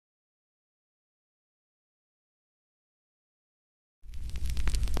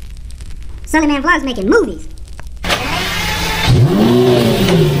Sully Man Vlogs making movies.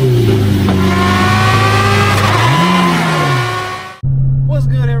 What's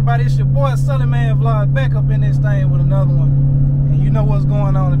good, everybody? It's your boy Sully Man Vlogs back up in this thing with another one. And you know what's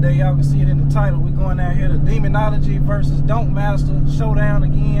going on today. Y'all can see it in the title. We're going out here to Demonology versus Donkmaster showdown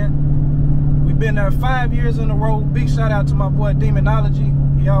again. We've been there 5 years in a row. Big shout out to my boy Demonology.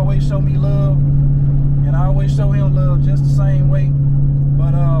 He always show me love, and I always show him love just the same way.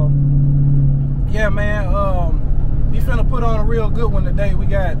 But yeah, man, we finna put on a real good one today. We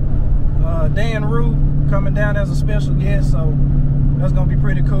got Dan Rue coming down as a special guest, so that's gonna be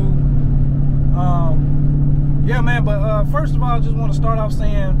pretty cool. Yeah, man, but first of all, I just want to start off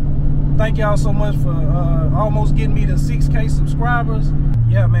saying thank y'all so much for almost getting me to 6K subscribers.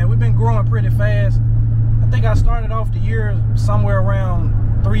 Yeah, man, we've been growing pretty fast. I think I started off the year somewhere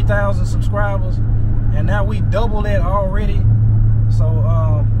around 3,000 subscribers, and now we doubled that already.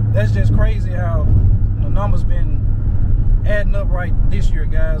 So that's just crazy how the numbers been adding up right this year,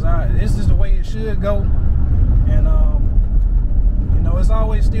 guys. This is the way it should go, and you know, it's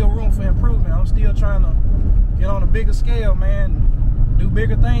always still room for improvement. I'm still trying to get on a bigger scale, man, do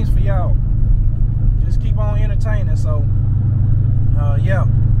bigger things for y'all. Just keep on entertaining. So yeah,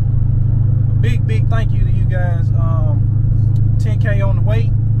 big thank you to you guys. 10K on the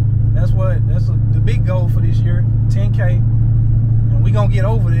way. That's the big goal for this year, 10K, and we gonna get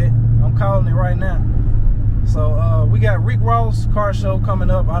over that. I'm calling it right now. So we got Rick Ross car show coming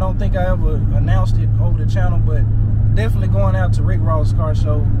up. I don't think I ever announced it over the channel, but definitely going out to Rick Ross car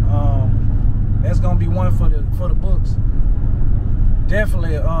show. That's gonna be one for the books.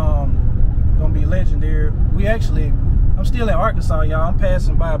 Definitely gonna be legendary. I'm still in Arkansas, y'all. I'm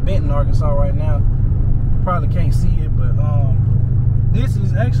passing by Benton, Arkansas right now. Probably can't see it, but this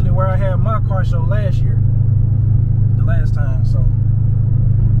is actually where I had my car show last year, the last time. So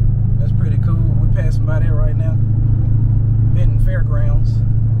that's pretty cool. We're passing by there right now, Benton Fairgrounds.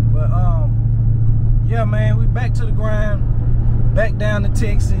 But yeah, man, we back to the grind, back down to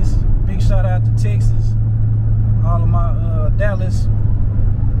Texas. Big shout out to Texas, all of my Dallas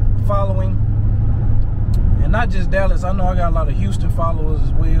following, and not just Dallas. I know I got a lot of Houston followers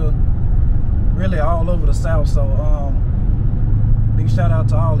as well, really all over the South. So big shout out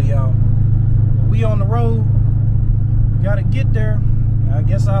to all of y'all. We on the road, gotta get there. I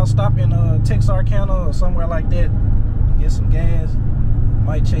guess I'll stop in Texarkana or somewhere like that, get some gas.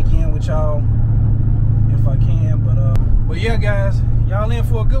 Might check in with y'all if I can. But yeah, guys, y'all in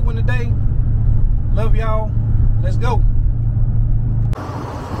for a good one today. Love y'all. Let's go.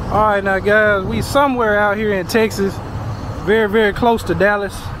 All right, now guys, we somewhere out here in Texas, very close to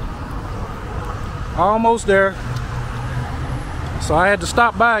Dallas. Almost there. So I had to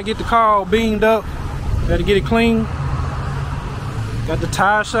stop by and get the car all beamed up. Had to get it clean. Got the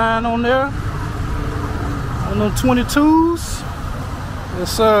tire shine on there. On them 22s.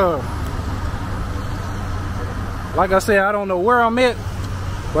 Yes, sir. Like I said, I don't know where I'm at,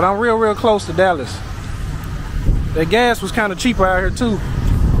 but I'm real close to Dallas. That gas was kind of cheaper out here too.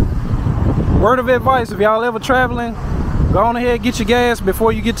 Word of advice, if y'all ever traveling, go on ahead, get your gas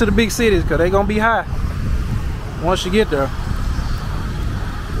before you get to the big cities, because they're gonna be high once you get there.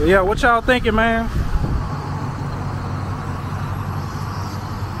 But yeah, what y'all thinking, man?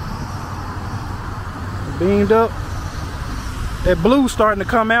 Beamed up. That blue starting to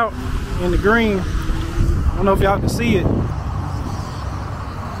come out in the green. I don't know if y'all can see it.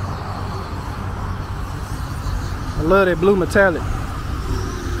 I love that blue metallic.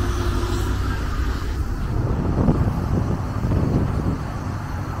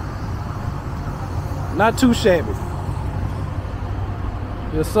 Not too shabby.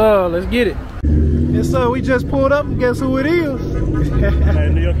 Yes, sir. Let's get it. Yes, sir. We just pulled up, and guess who it is? Hey,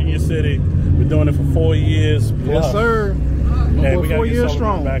 New York in your city. We're doing it for 4 years plus. Yes, sir. And we got 4 to years get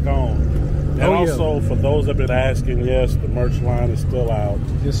strong. back on. And also, for those that have been asking, yes, the merch line is still out.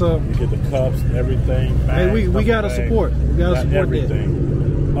 Yes, sir. You get the cups, everything. Bags, hey, we got to support. We got to support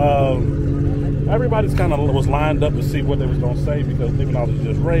everything. Everybody's kind of was lined up to see what they was going to say, because Demonology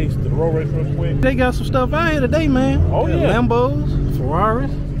just raced the road race real quick. They got some stuff out here today, man. Oh, yeah. Lambos,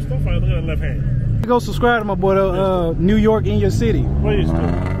 Ferraris. Some stuff out there, left hand. Go subscribe to my boy, New York in your city. Please do.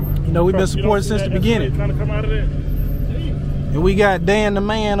 You know, we've been supporting since the beginning. Trying to come out of there. And we got Dan the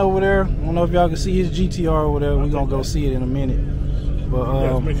Man over there. I don't know if y'all can see his GTR over there. We're going to go see it in a minute. But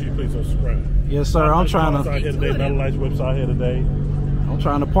yes, make sure you please subscribe. Yes, sir. I'm trying to... Here today, Metal Lights website here today. I'm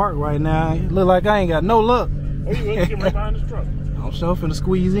trying to park right now. It look like I ain't got no luck. Oh, you will get right behind this truck. I'm sure finna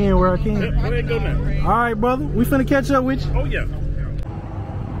squeeze in where I can. Where they go now? All right, brother. We finna catch up with you. Oh, yeah.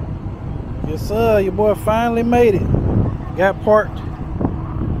 Yes, sir. Your boy finally made it. Got parked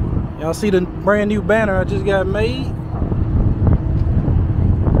Y'all see the brand new banner I just got made?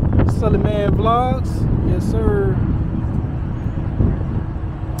 Sully Man Vlogs. Yes, sir.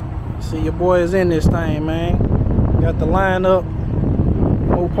 See your boy is in this thing, man. Got the lineup.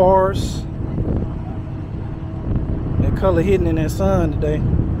 Mopars. That color hitting in that sun today.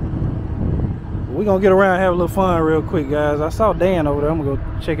 We're gonna get around and have a little fun real quick, guys. I saw Dan over there. I'm gonna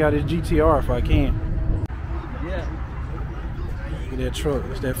go check out his GTR if I can. Yeah. Look at that truck.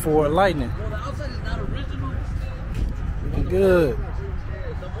 It's that Ford Lightning. Looking good.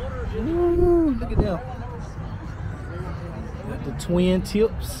 Ooh, look at them. Got the twin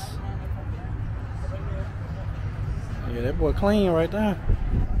tips. Yeah, that boy clean right there.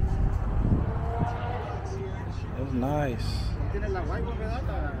 That's nice. We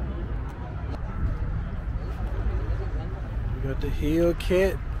got the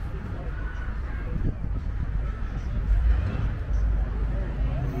HELLCAT.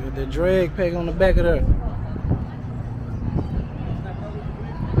 We got the drag pack on the back of there.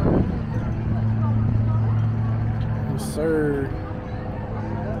 Yes, sir.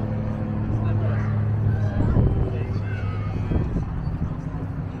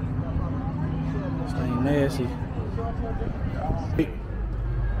 This thing nasty.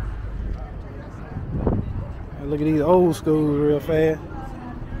 Look at these old schools real fast.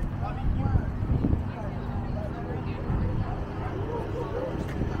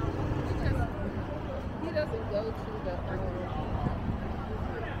 He doesn't go to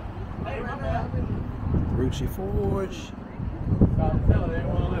Rucci Forge.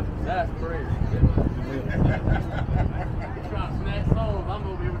 That's crazy. Trying to snatch souls. I'm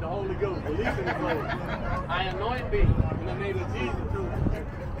over here with the Holy Ghost. Believe in the Lord. I anoint thee in the name of Jesus.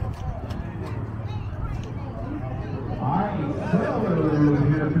 Alright, so we're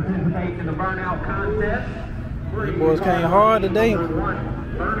going to participate in the burnout contest. These boys came hard today.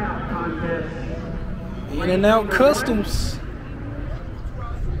 Burnout contest. In and out customs.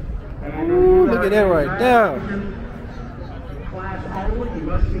 Ooh, look at that right there. Class only, you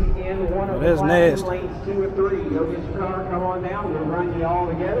must be in one of the That's nasty. lanes 2 and 3. Go get your car, come on down, we'll run you all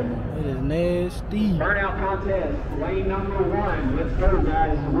together. That is nasty. Burnout contest, lane number 1. Let's go,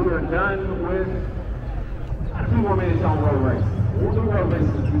 guys. We are done with 2 more minutes on road race. We'll do road race in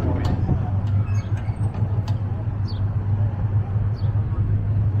 2 more minutes.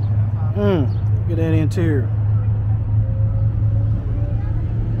 Look at that interior.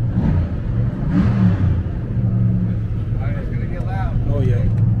 Oh yeah.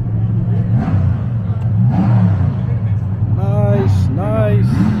 Nice,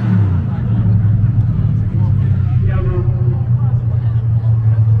 nice.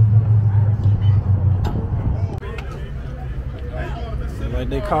 Like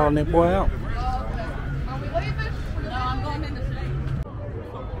they calling that boy out. Are we leaving? No, I'm going in the shade.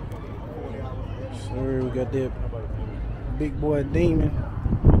 Sir, we got that big boy demon.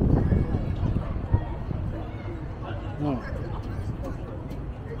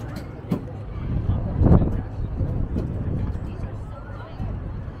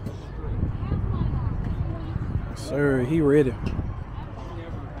 Sir, he ready.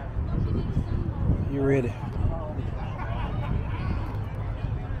 He ready.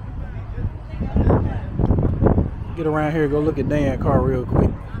 Get around here, go look at Dan's car real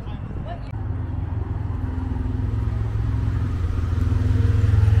quick.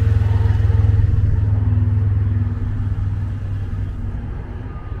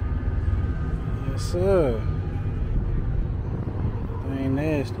 Yes, sir. Ain't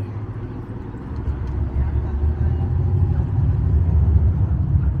nasty.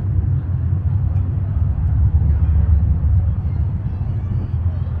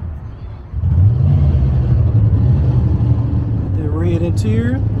 Red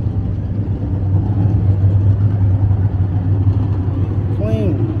interior.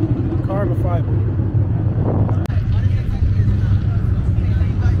 Clean. Carbon fiber.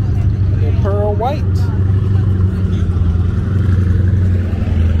 The pearl white.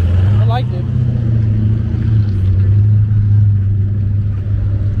 I like it.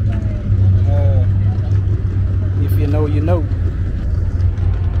 If you know, you know.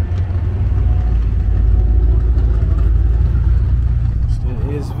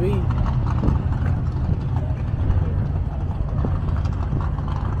 SV.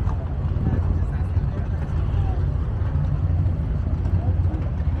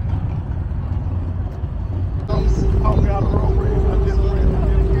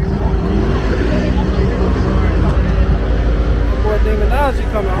 Boy, Demonology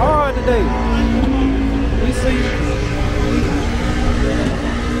coming hard today. We see